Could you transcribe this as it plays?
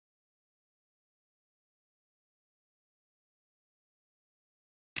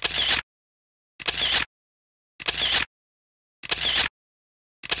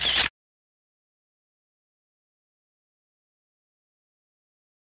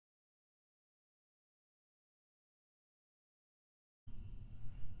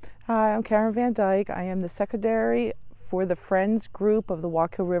Hi, I'm Karen Van Dyke. I am the secretary for the Friends group of the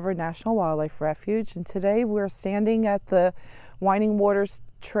Wallkill River National Wildlife Refuge, and today we're standing at the Winding Waters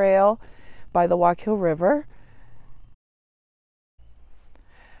Trail by the Wallkill River.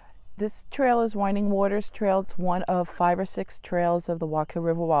 This trail is Winding Waters Trail. It's one of 5 or 6 trails of the Wallkill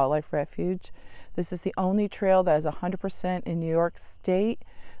River Wildlife Refuge. This is the only trail that is 100% in New York State.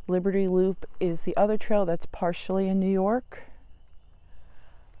 Liberty Loop is the other trail that's partially in New York.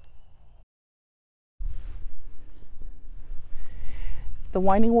 The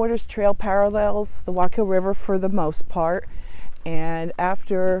Winding Waters Trail parallels the Wallkill River for the most part, and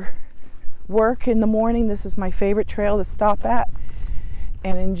after work in the morning, this is my favorite trail to stop at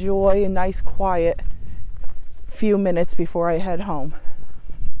and enjoy a nice quiet few minutes before I head home.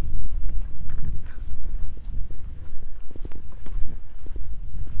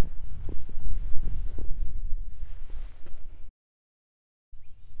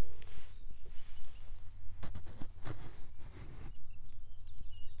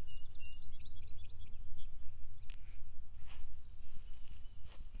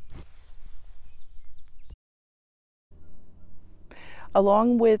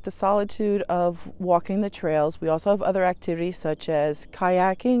 Along with the solitude of walking the trails, we also have other activities such as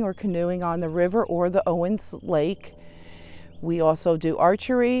kayaking or canoeing on the river or the Owens Lake. We also do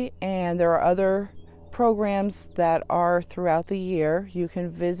archery, and there are other programs that are throughout the year. You can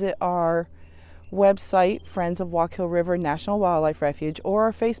visit our website, Friends of Wallkill River National Wildlife Refuge, or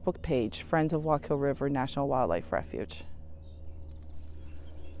our Facebook page, Friends of Wallkill River National Wildlife Refuge.